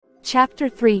Chapter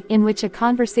 3, in which a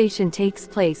conversation takes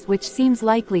place which seems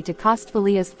likely to cost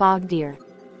Phileas Fogg dear.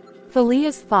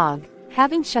 Phileas Fogg,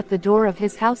 having shut the door of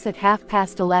his house at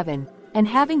 11:30, and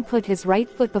having put his right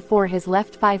foot before his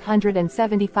left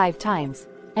 575 times,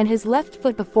 and his left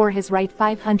foot before his right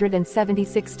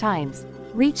 576 times,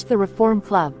 reached the Reform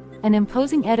Club, an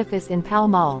imposing edifice in Pall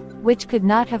Mall, which could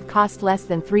not have cost less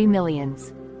than 3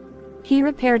 millions. He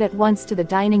repaired at once to the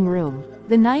dining room,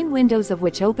 the 9 windows of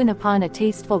which open upon a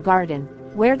tasteful garden,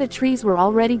 where the trees were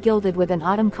already gilded with an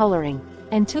autumn coloring,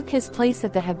 and took his place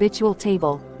at the habitual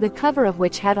table, the cover of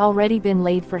which had already been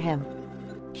laid for him.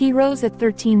 He rose at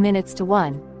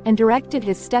 1:13, and directed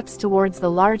his steps towards the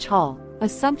large hall, a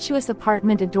sumptuous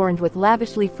apartment adorned with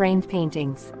lavishly framed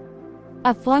paintings.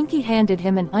 A flunkey handed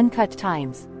him an uncut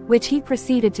Times, which he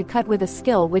proceeded to cut with a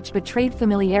skill which betrayed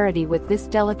familiarity with this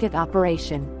delicate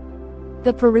operation.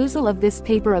 The perusal of this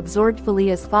paper absorbed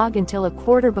Phileas Fogg until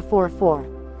 4:15,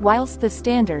 whilst the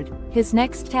Standard, his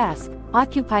next task,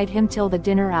 occupied him till the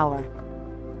dinner hour.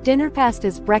 Dinner passed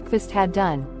as breakfast had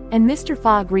done, and Mr.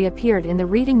 Fogg reappeared in the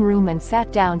reading room and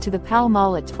sat down to the Pall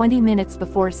Mall at 20 minutes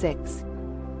before 6.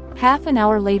 Half an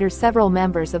hour later several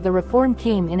members of the Reform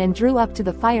came in and drew up to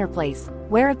the fireplace,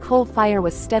 where a coal fire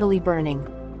was steadily burning.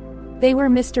 They were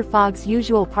Mr. Fogg's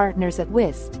usual partners at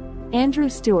whist, Andrew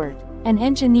Stewart, an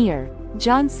engineer,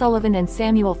 John Sullivan and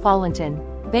Samuel Fallentin,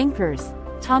 bankers,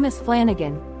 Thomas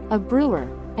Flanagan, a brewer,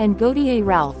 and Gautier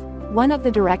Ralph, one of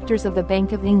the directors of the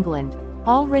Bank of England,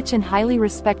 all rich and highly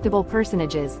respectable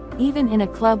personages, even in a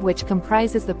club which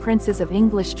comprises the princes of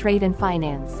English trade and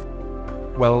finance.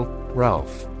 "Well,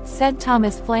 Ralph," said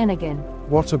Thomas Flanagan.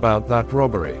 "what about that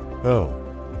robbery?" "Oh,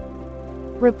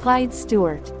 replied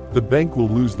Stewart. the bank will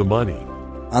lose the money."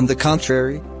 On the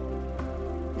contrary,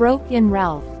 Broke in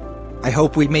Ralph. I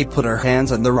hope we may put our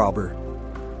hands on the robber.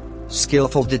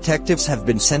 Skillful detectives have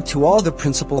been sent to all the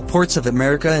principal ports of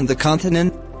America and the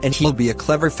continent, and he'll be a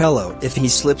clever fellow if he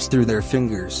slips through their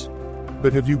fingers.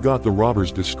 "But have you got the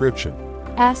robber's description?"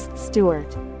 Asked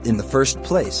Stewart. In the first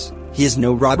place, he is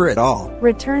no robber at all.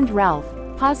 Returned Ralph,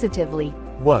 positively.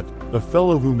 "What, a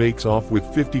fellow who makes off with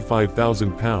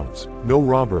 £55,000? No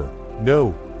robber?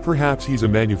 No, perhaps he's a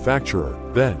manufacturer,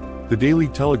 then. The Daily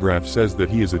Telegraph says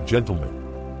that he is a gentleman."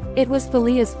 It was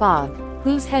Phileas Fogg,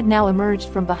 whose head now emerged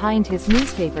from behind his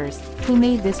newspapers, who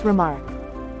made this remark.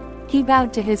 He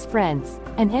bowed to his friends,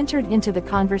 and entered into the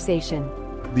conversation.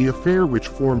 The affair which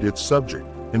formed its subject,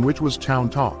 and which was town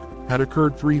talk, had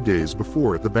occurred 3 days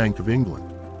before at the Bank of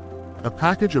England. A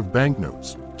package of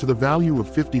banknotes, to the value of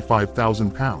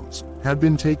 £55,000, had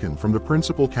been taken from the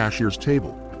principal cashier's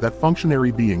table, that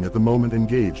functionary being at the moment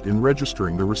engaged in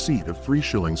registering the receipt of 3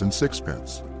 shillings and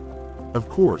 6pence. Of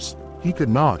course, he could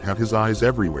not have his eyes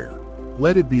everywhere.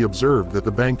 Let it be observed that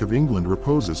the Bank of England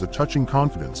reposes a touching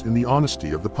confidence in the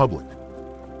honesty of the public.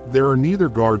 There are neither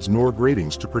guards nor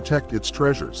gratings to protect its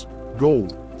treasures.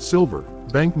 Gold, silver,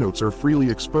 banknotes are freely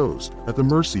exposed, at the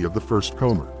mercy of the first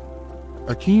comer.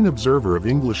 A keen observer of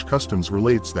English customs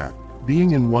relates that,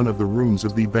 being in one of the rooms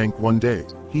of the bank one day,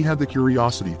 he had the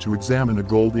curiosity to examine a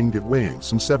gold ingot weighing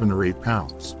some 7 or 8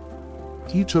 pounds.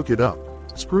 He took it up,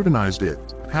 scrutinized it,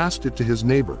 passed it to his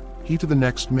neighbor, he to the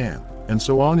next man, and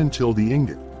so on until the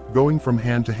ingot, going from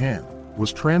hand to hand,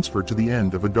 was transferred to the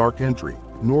end of a dark entry,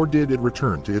 nor did it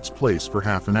return to its place for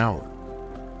half an hour.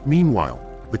 Meanwhile,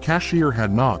 the cashier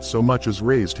had not so much as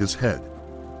raised his head.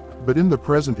 But in the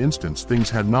present instance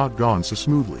things had not gone so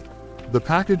smoothly. The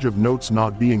package of notes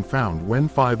not being found when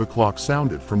 5 o'clock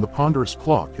sounded from the ponderous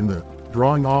clock in the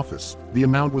drawing office, the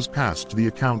amount was passed to the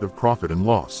account of profit and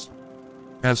loss.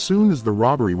 As soon as the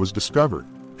robbery was discovered,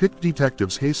 picked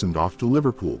detectives hastened off to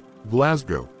Liverpool,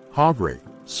 Glasgow, Havre,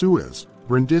 Suez,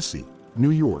 Brindisi, New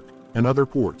York, and other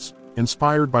ports,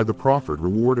 inspired by the proffered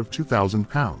reward of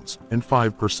 £2,000, and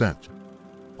 5%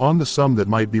 on the sum that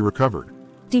might be recovered.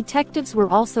 Detectives were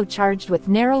also charged with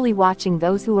narrowly watching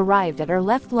those who arrived at or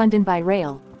left London by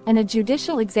rail, and a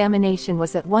judicial examination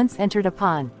was at once entered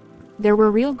upon. There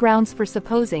were real grounds for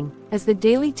supposing, as the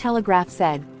Daily Telegraph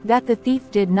said, that the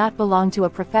thief did not belong to a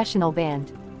professional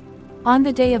band. On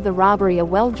the day of the robbery a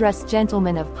well-dressed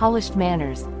gentleman of polished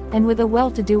manners, and with a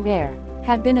well-to-do air,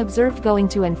 had been observed going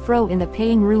to and fro in the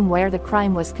paying room where the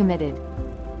crime was committed.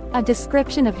 A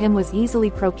description of him was easily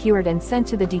procured and sent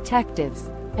to the detectives,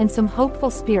 and some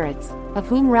hopeful spirits, of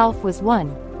whom Ralph was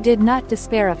one, did not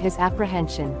despair of his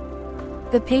apprehension.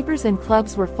 The papers and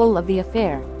clubs were full of the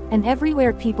affair, and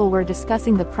everywhere people were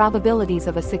discussing the probabilities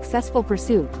of a successful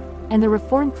pursuit, and the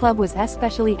Reform Club was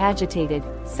especially agitated,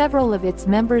 several of its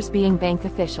members being bank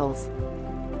officials.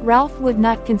 Ralph would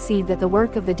not concede that the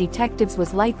work of the detectives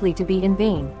was likely to be in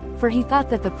vain, for he thought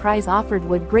that the prize offered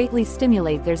would greatly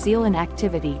stimulate their zeal and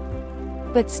activity.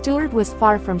 But Stuart was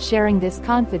far from sharing this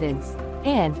confidence,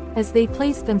 and, as they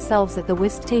placed themselves at the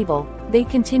whist table, they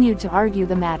continued to argue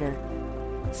the matter.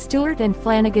 Stuart and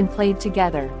Flanagan played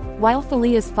together, while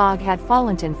Phileas Fogg had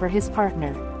Fallentin for his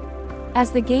partner.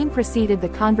 As the game proceeded, the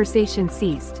conversation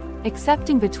ceased,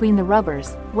 excepting between the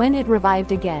rubbers, when it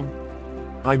revived again.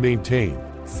 I maintain,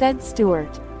 Said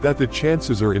Stuart. that the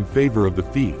chances are in favor of the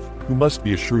thief, who must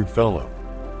be a shrewd fellow.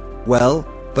 Well,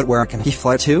 but where can he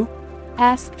fly to?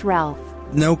 Asked Ralph.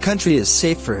 No country is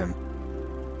safe for him.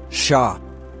 Pshaw.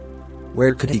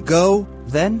 Where could he go,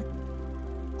 then?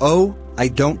 Oh, I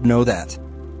don't know that.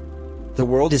 The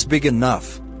world is big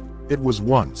enough. It was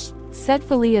once. Said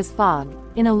Phileas Fogg,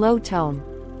 in a low tone.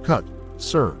 Cut,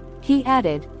 sir. He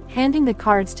added, handing the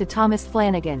cards to Thomas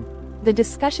Flanagan. The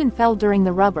discussion fell during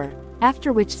the rubber,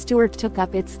 after which Stuart took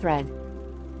up its thread.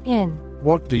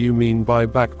 What do you mean by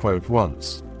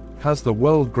once? Has the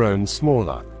world grown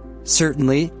smaller?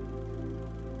 Certainly,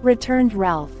 returned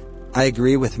Ralph. I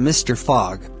agree with Mr.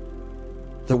 Fogg.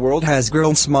 The world has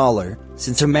grown smaller,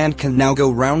 since a man can now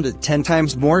go round it 10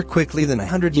 times more quickly than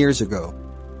 100 years ago.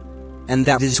 And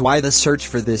that is why the search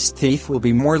for this thief will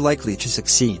be more likely to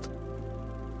succeed.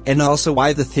 And also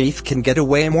why the thief can get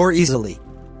away more easily.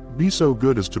 Be so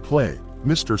good as to play,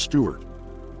 Mr. Stuart.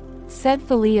 Said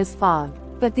Phileas Fogg,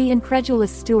 but the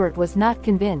incredulous Stuart was not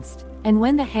convinced, and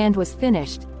when the hand was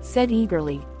finished, said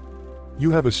eagerly, You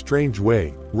have a strange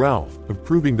way, Ralph, of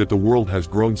proving that the world has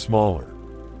grown smaller.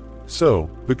 So,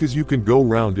 because you can go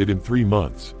round it in 3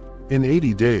 months. In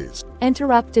 80 days.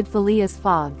 Interrupted Phileas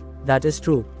Fogg. That is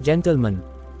true, gentlemen.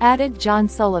 Added John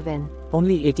Sullivan.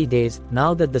 Only 80 days,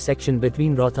 now that the section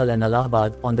between Rothal and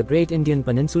Allahabad on the Great Indian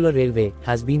Peninsula Railway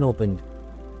has been opened.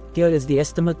 Here is the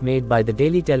estimate made by the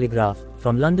Daily Telegraph,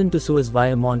 from London to Suez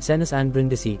via Mont Cenis and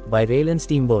Brindisi, by rail and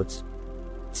steamboats.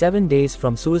 7 days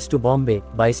from Suez to Bombay,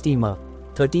 by steamer.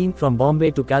 13 from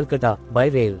Bombay to Calcutta, by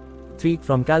rail. 3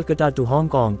 from Calcutta to Hong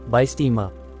Kong, by steamer.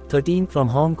 13 from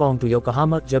Hong Kong to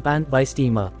Yokohama, Japan, by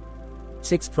steamer.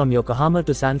 6 from Yokohama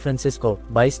to San Francisco,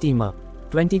 by steamer.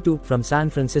 22 from San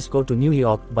Francisco to New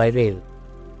York, by rail.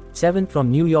 7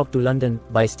 from New York to London,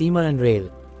 by steamer and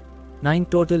rail. 9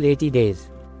 total 80 days.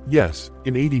 Yes,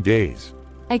 in 80 days.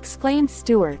 Exclaimed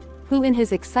Stuart, who in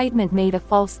his excitement made a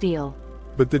false deal.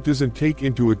 But that doesn't take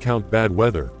into account bad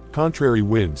weather, contrary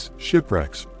winds,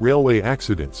 shipwrecks, railway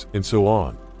accidents, and so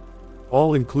on.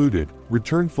 All included,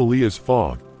 returned Phileas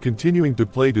Fogg, continuing to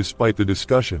play despite the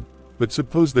discussion. But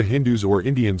suppose the Hindus or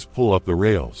Indians pull up the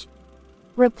rails.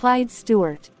 Replied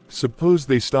Stuart. Suppose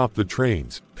they stop the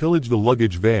trains, pillage the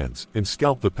luggage vans, and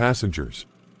scalp the passengers.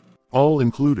 All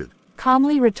included.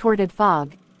 Calmly retorted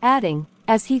Fogg, adding,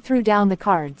 as he threw down the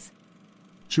cards.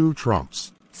 2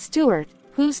 trumps. Stuart,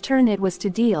 whose turn it was to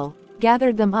deal,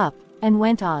 gathered them up, and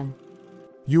went on.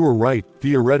 You are right,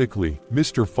 theoretically,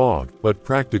 Mr. Fogg, but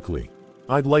practically.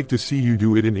 I'd like to see you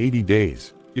do it in 80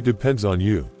 days. It depends on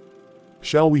you.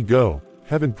 Shall we go?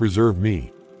 Heaven preserve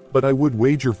me. But I would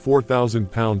wager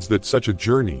 £4,000 that such a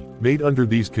journey, made under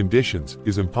these conditions,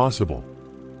 is impossible.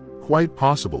 Quite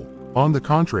possible. On the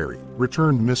contrary,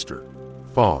 returned Mr.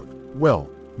 Fogg. Well,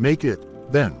 make it,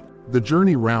 then, the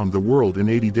journey round the world in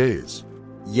 80 days.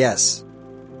 Yes.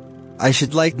 I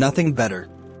should like nothing better.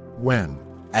 When?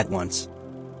 At once.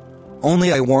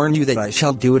 Only I warn you that I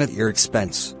shall do it at your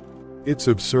expense. It's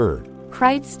absurd.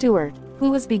 Cried Stuart,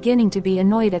 who was beginning to be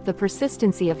annoyed at the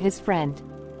persistency of his friend.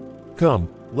 Come,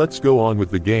 let's go on with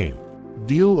the game.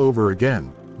 Deal over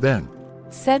again, then.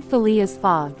 Said Phileas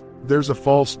Fogg. There's a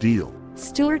false deal.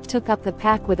 Stuart took up the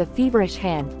pack with a feverish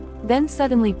hand, then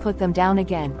suddenly put them down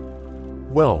again.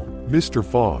 Well, Mr.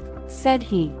 Fogg, said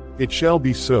he. It shall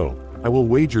be so. I will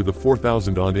wager the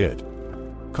 4,000 on it.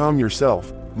 Calm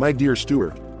yourself, my dear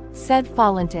Stuart. Said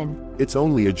Fallentin. It's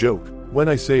only a joke. When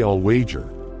I say I'll wager,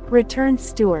 returned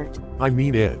Stuart. I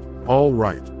mean it. All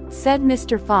right. Said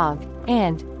Mr. Fogg,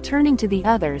 and, turning to the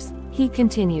others, he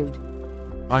continued.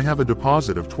 I have a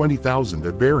deposit of 20,000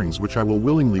 at Bearings which I will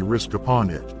willingly risk upon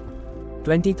it.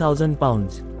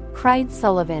 £20,000. Cried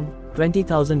Sullivan.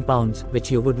 £20,000, which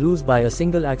you would lose by a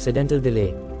single accidental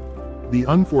delay. The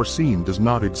unforeseen does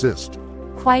not exist.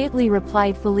 Quietly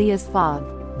replied Phileas Fogg.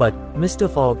 But, Mr.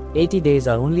 Fogg, 80 days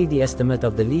are only the estimate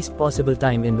of the least possible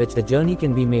time in which the journey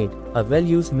can be made. A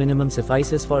well-used minimum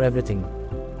suffices for everything.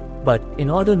 But, in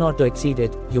order not to exceed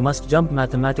it, you must jump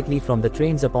mathematically from the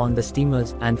trains upon the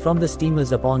steamers, and from the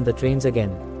steamers upon the trains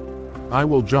again. I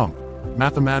will jump,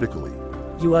 mathematically.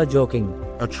 You are joking.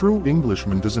 A true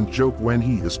Englishman doesn't joke when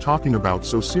he is talking about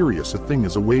so serious a thing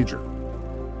as a wager.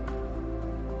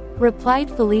 replied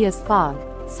Phileas Fogg,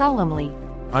 solemnly.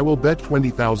 I will bet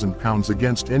 £20,000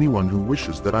 against anyone who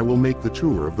wishes that I will make the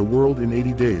tour of the world in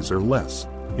 80 days or less,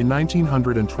 in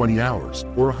 1920 hours,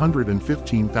 or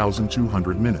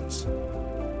 115,200 minutes.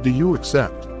 Do you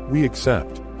accept? We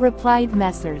accept. Replied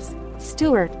Messrs.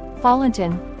 Stewart,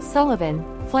 Fallentin, Sullivan,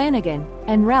 Flanagan,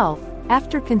 and Ralph,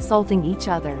 after consulting each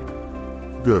other.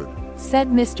 Good. Said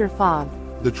Mr. Fogg.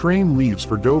 The train leaves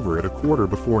for Dover at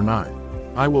 9:15.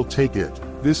 I will take it.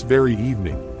 This very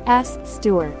evening. Asked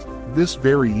Stewart. This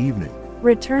very evening.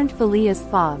 Returned Phileas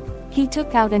Fogg. He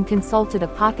took out and consulted a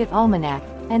pocket almanac,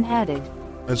 and added,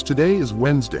 As today is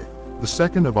Wednesday, the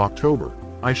 2nd of October,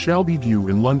 I shall be due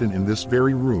in London in this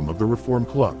very room of the Reform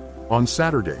Club, on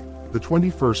Saturday, the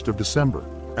 21st of December,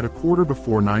 at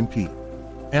 9:15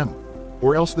 p.m.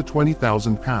 Or else the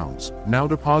 £20,000, now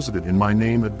deposited in my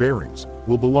name at Barings,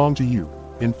 will belong to you,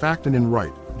 in fact and in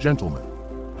right, gentlemen.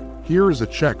 Here is a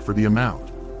check for the amount.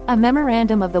 A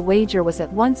memorandum of the wager was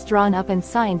at once drawn up and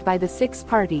signed by the 6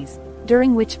 parties,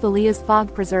 during which Phileas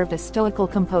Fogg preserved a stoical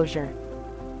composure.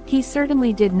 He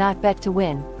certainly did not bet to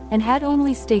win, and had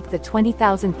only staked the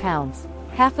 £20,000,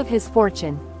 half of his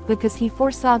fortune, because he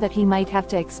foresaw that he might have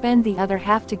to expend the other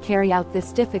half to carry out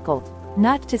this difficult,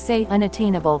 not to say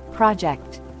unattainable,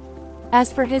 project.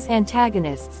 As for his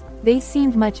antagonists, they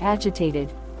seemed much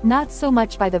agitated, not so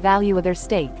much by the value of their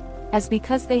stake, as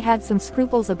because they had some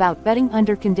scruples about betting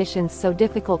under conditions so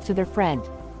difficult to their friend.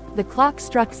 The clock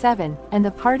struck 7, and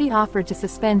the party offered to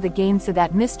suspend the game so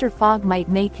that Mr. Fogg might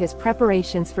make his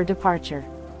preparations for departure.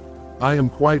 I am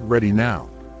quite ready now,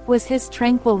 was his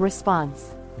tranquil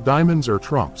response. Diamonds or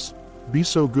trumps? Be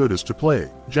so good as to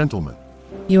play, gentlemen.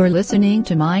 You're listening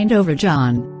to Mind Over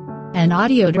John, an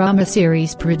audio drama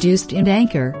series produced in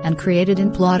Anchor and created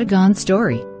in Plotagon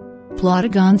Story.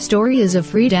 Plotagon Story is a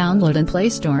free download in Play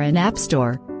Store and App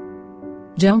Store.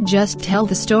 Don't just tell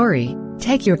the story,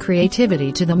 take your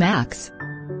creativity to the max.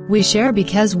 We share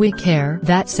because we care.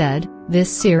 That said, this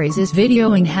series is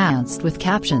video enhanced with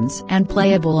captions and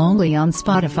playable only on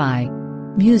Spotify.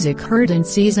 Music heard in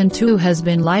Season 2 has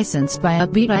been licensed by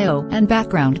Upbeat.io, and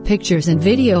background pictures and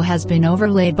video has been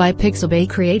overlaid by Pixabay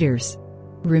Creators.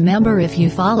 Remember, if you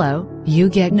follow, you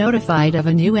get notified of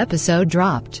a new episode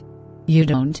dropped. You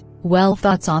don't? Well,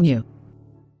 thoughts on you.